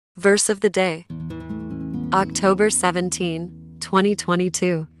Verse of the day, October 17,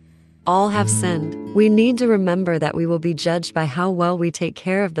 2022. All have sinned. We need to remember that we will be judged by how well we take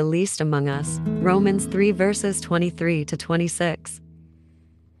care of the least among us. Romans 3 verses 23 to 26.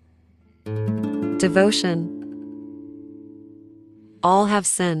 Devotion. All have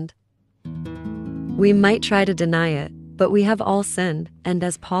sinned. We might try to deny it, but we have all sinned, and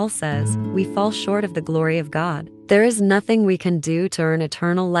as Paul says, we fall short of the glory of God. There is nothing we can do to earn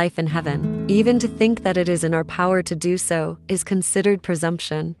eternal life in heaven. Even to think that it is in our power to do so is considered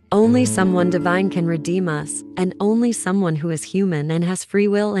presumption. Only someone divine can redeem us, and only someone who is human and has free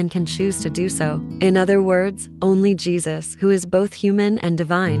will and can choose to do so. In other words, only Jesus, who is both human and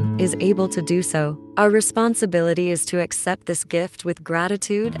divine, is able to do so. Our responsibility is to accept this gift with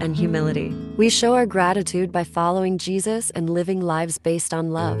gratitude and humility. We show our gratitude by following Jesus and living lives based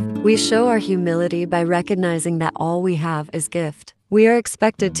on love. We show our humility by recognizing that all we have is gift. We are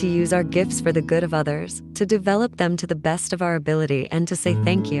expected to use our gifts for the good of others, to develop them to the best of our ability, and to say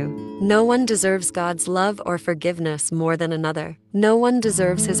thank you. No one deserves God's love or forgiveness more than another. No one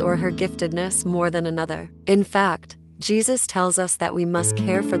deserves his or her giftedness more than another. In fact, Jesus tells us that we must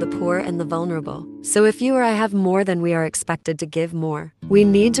care for the poor and the vulnerable. So if you or I have more than we are expected to give more, we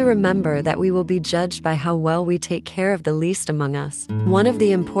need to remember that we will be judged by how well we take care of the least among us. One of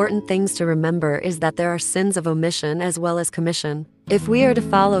the important things to remember is that there are sins of omission as well as commission. If we are to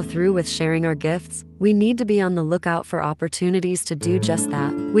follow through with sharing our gifts, we need to be on the lookout for opportunities to do just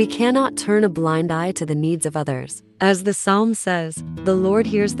that. We cannot turn a blind eye to the needs of others. As the Psalm says, the Lord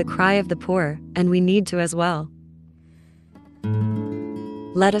hears the cry of the poor, and we need to as well.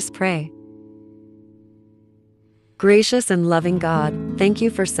 Let us pray. Gracious and loving God, thank you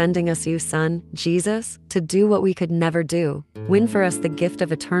for sending us your Son, Jesus, to do what we could never do, win for us the gift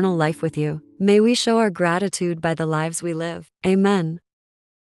of eternal life with you. May we show our gratitude by the lives we live. Amen.